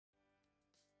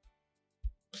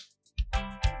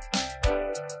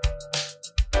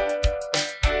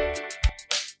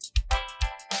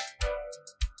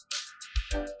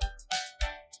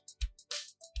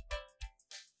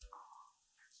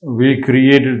we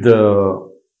created the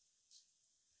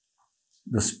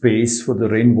space for the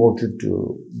rainwater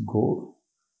to go,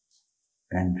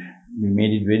 and we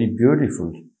made it very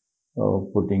beautiful,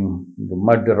 putting the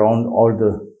mud around all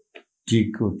the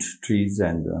teakwood trees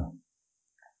and the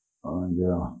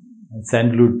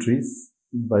sandalwood trees.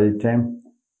 By the time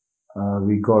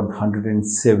we got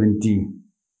 170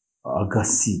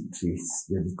 agassi trees,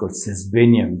 that is called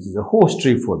sesbania, which is a host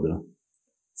tree for the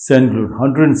sandalwood.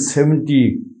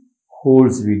 170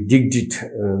 holes we digged it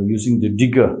using the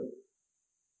digger,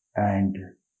 and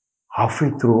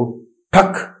halfway through,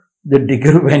 tuck, the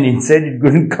digger went inside, it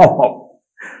couldn't come up.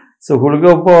 So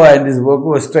Hulgappa and his worker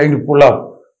was trying to pull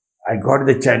up. I got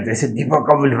the chance. I said,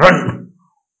 Deepaka will run.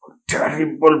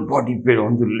 Terrible body pain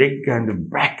on the leg and the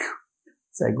back.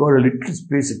 So I got a little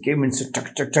space. I came and said,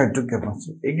 chuck, chuck, chuck, took a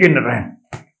so again I ran.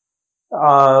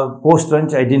 Post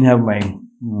lunch, I didn't have my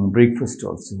breakfast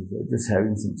also. So just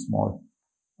having some small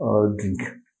drink.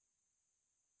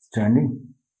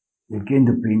 Standing, again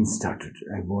the pain started.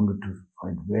 I wanted to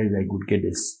find where I could get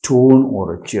a stone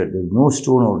or a chair. There was no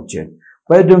stone or a chair.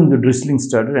 By the time the drizzling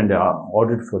started, and I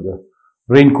ordered for the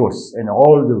raincoats, and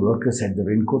all the workers had the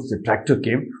raincoats. The tractor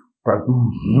came,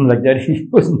 like that, he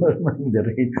was murmuring the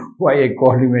rain. Why I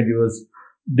called him, and he was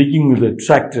digging with the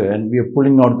tractor, and we are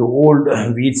pulling out the old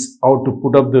weeds out to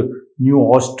put up the new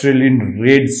Australian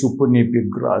red super napier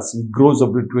grass. It grows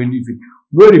up to 20 feet.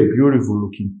 Very beautiful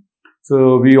looking.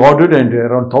 So we ordered, and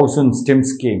around 1,000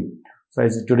 stems came. So I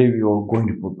said, today we are going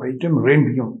to put. By the time rain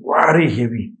became very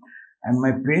heavy, and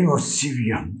my pain was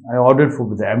severe. I ordered for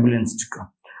the ambulance to come.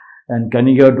 And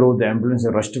Kaniga drove the ambulance. I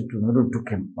rushed up to Nuru,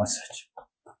 took a massage.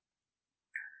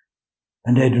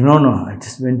 And I do not know. I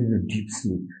just went into deep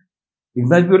sleep. It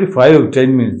might be only 5 or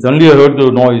 10 minutes. Suddenly I heard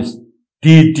the noise.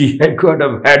 Tea. I could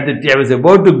have had the tea. I was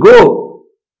about to go.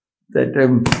 That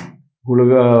time,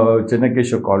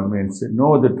 Chinesephrases called me and said,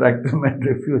 no, the tractor man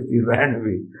refused. He ran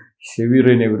away. Heavy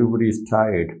rain, everybody is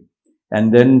tired.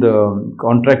 And then the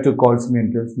contractor calls me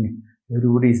and tells me,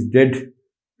 everybody is dead.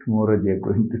 Tomorrow they are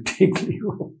going to take leave.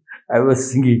 I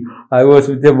was thinking, I was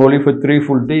with them only for 3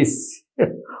 full days.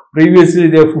 Previously,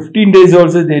 there were 15 days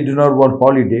also, they do not want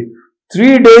holiday.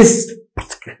 3 days,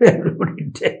 everybody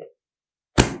dead.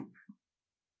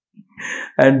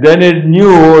 And then I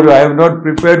knew, I have not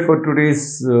prepared for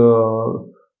today's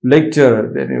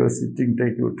lecture. Then I was sitting,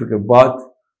 took a bath.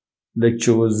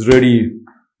 Lecture was ready.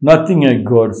 Nothing I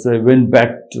got. So I went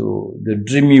back to the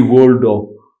dreamy world of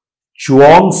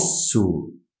Zhuang.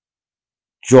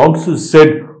 Zhuang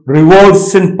said,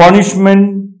 rewards and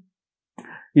punishment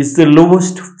is the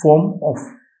lowest form of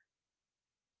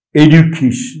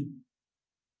education.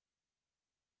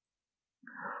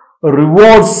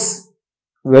 Rewards,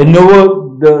 whenever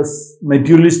the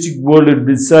materialistic world has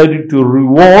decided to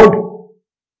reward,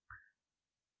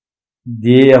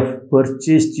 they have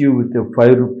purchased you with a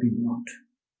 5 rupee note.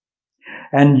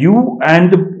 And you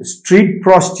and the street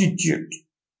prostitute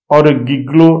or a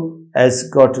gigolo has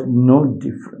got no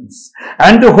difference.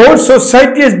 And the whole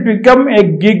society has become a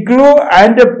gigolo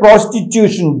and a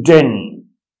prostitution den.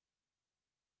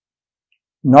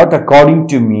 Not according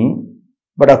to me,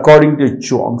 but according to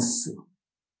Zhuang.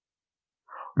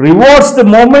 Rewards, the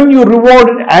moment you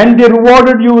rewarded, and they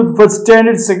rewarded you with first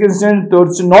standard, second standard,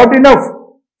 third standard, not enough.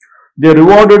 They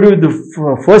rewarded you with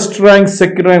the first rank,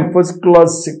 second rank, first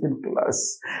class, second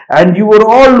class. And you were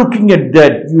all looking at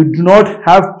that. You do not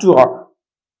have to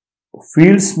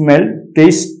feel, smell,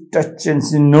 taste, touch and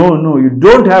say, no, you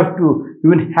don't have to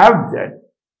even have that.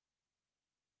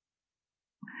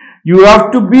 You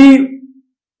have to be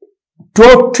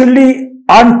totally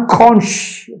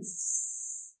unconscious.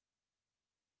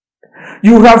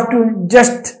 You have to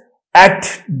just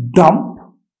act dumb.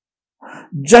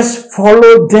 Just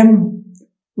follow them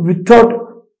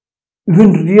without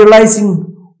even realizing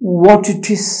what it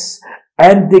is.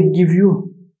 And they give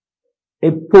you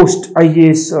a post,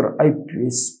 IAS or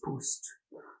IPS post.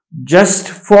 Just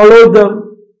follow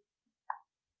the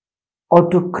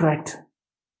autocrat.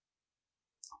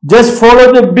 Just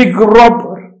follow the big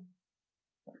robber.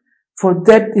 For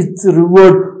that is the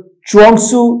reward.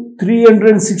 Zhuangzi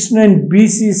 369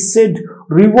 BC said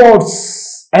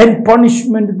rewards and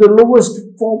punishment the lowest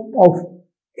form of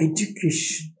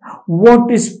education.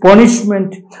 What is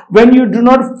punishment? When you do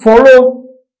not follow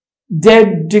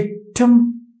their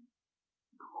dictum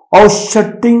or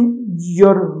shutting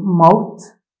your mouth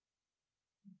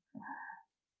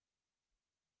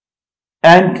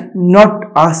and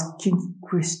not asking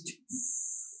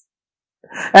questions.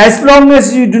 As long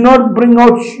as you do not bring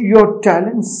out your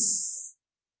talents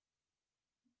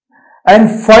and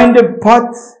find a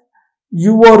path,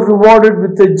 you are rewarded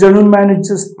with a general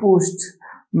manager's post.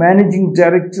 managing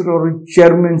director or a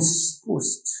chairman's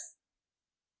post.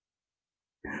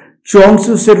 Zhuang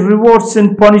said rewards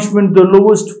and punishment, the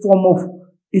lowest form of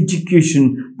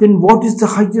education. Then what is the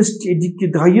highest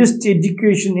education? The highest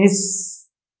education is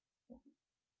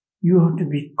you have to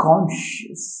be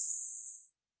conscious.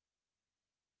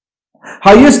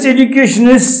 Highest education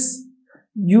is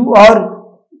you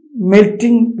are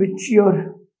melting with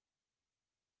your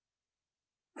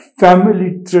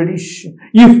family tradition.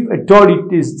 If at all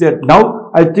it is there.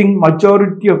 Now, I think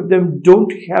majority of them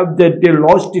don't have that. They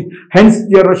lost it. Hence,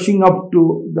 they are rushing up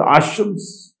to the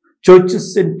ashrams,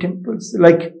 churches and temples,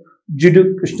 like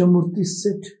Jiddu Krishnamurti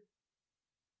said.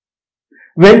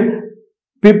 When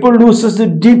people loses a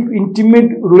deep,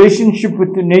 intimate relationship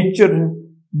with the nature,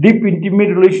 deep,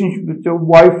 intimate relationship with your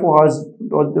wife or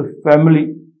husband or the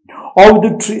family, or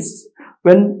the trees,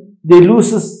 when they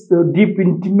loses the deep,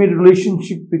 intimate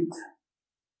relationship with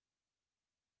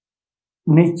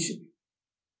nature,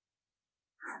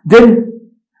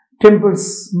 then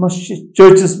temples, masjid,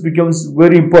 churches becomes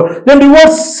very important. Then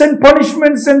rewards and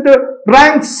punishments and the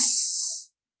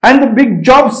ranks and the big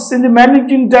jobs in the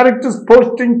managing director's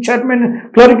post and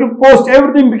chairman, clerical post,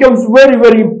 everything becomes very,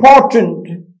 very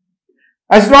important.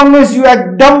 As long as you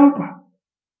act dumb,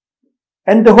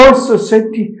 and the whole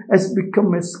society has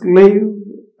become a slave,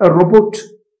 a robot.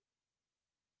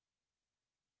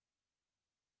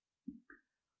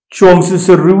 Zhuang says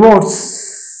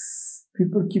rewards.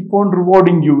 People keep on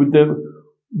rewarding you with the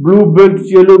blue belt,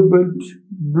 yellow belt,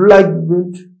 black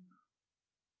belt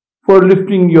for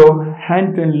lifting your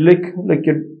hand and leg like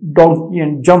a donkey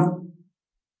and jump.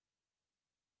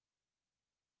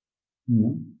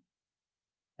 No,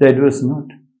 that was not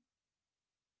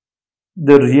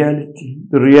the reality.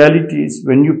 The reality is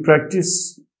when you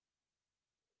practice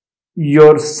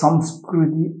your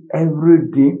Samskriti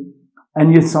every day,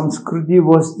 and your Samskriti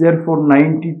was there for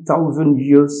 90,000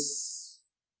 years,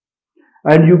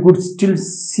 and you could still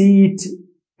see it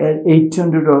at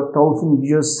 800 or 1,000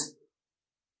 years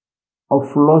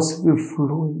of philosophy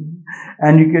flowing,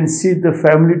 and you can see the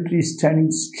family tree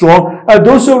standing strong.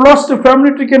 Those who have lost the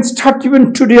family tree can start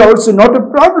even today also, not a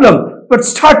problem, but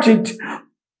start it.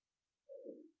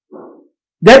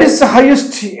 That is the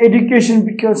highest education,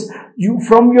 because you,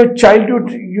 from your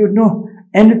childhood, you know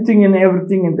anything and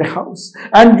everything in the house.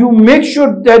 And you make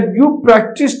sure that you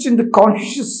practiced in the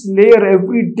conscious layer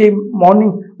every day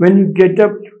morning when you get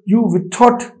up. You,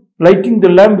 without lighting the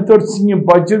lamp, without singing a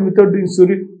bhajan, without doing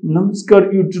Surya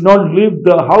Namaskar, you do not leave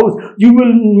the house. You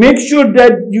will make sure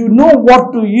that you know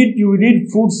what to eat. You will eat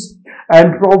fruits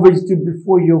and raw vegetables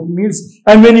before your meals.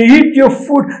 And when you eat your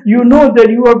food, you know that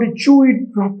you have to chew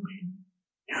it properly.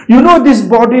 You know this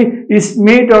body is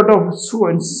made out of so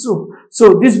and so.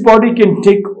 So this body can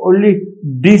take only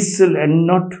diesel and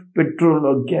not petrol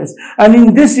or gas. And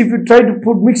in this, if you try to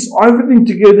mix everything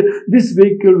together, this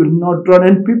vehicle will not run.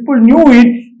 And people knew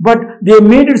it, but they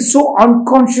made it so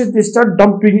unconscious, they start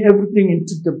dumping everything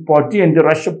into the body and they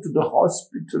rush up to the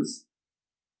hospitals.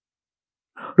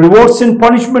 Rewards and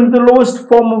punishment, the lowest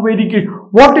form of education.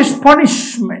 What is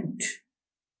punishment?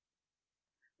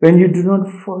 When you do not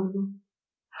follow.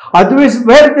 Otherwise,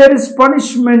 where there is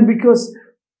punishment, because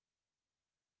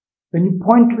when you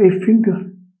point to a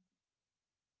finger,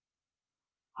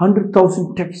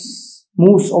 100,000 steps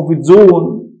moves of its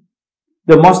own,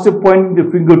 the master pointing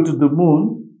the finger to the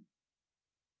moon,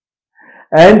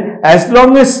 and as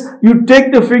long as you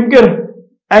take the finger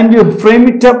and you frame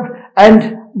it up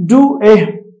and do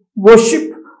a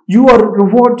worship, you are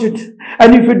rewarded.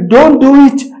 And if you don't do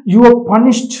it, you are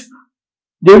punished.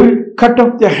 They will cut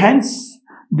off their hands.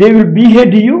 They will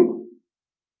behead you.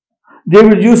 They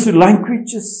will use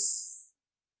languages.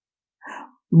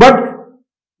 But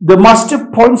the master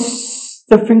points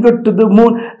the finger to the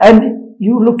moon, and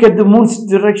you look at the moon's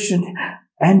direction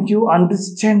and you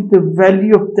understand the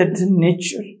value of that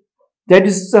nature. That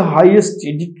is the highest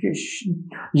education.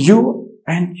 You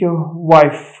and your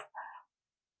wife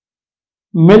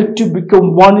melt to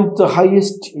become one is the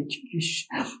highest education.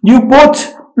 You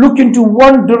both look into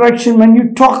one direction. When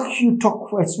you talk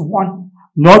as one,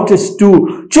 not as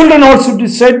two. Children also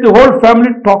decide the whole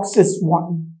family talks as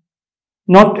one,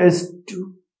 not as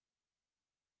two.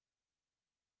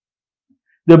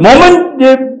 The moment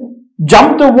they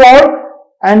jump the wall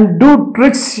and do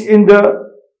tricks in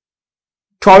the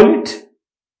toilet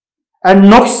and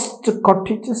knocks the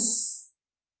cottages,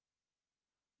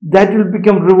 that will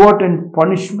become reward and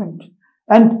punishment.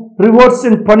 And rewards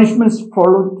and punishments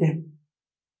follow them.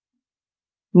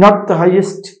 Not the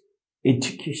highest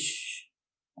education.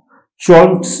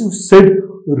 Zhuang said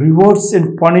rewards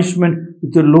and punishment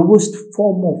is the lowest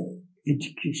form of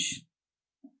education.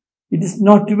 It is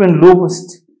not even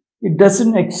lowest. It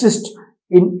doesn't exist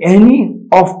in any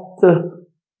of the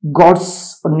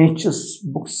God's or nature's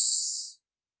books.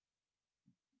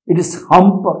 It is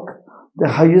humbug. The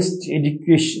highest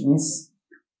education is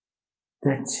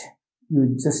that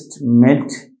you just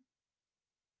melt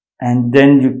and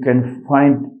then you can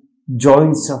find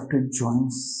joints after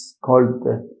joints called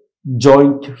the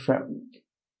joint family,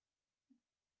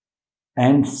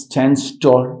 and stands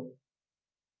tall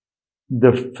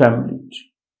the family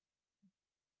tree.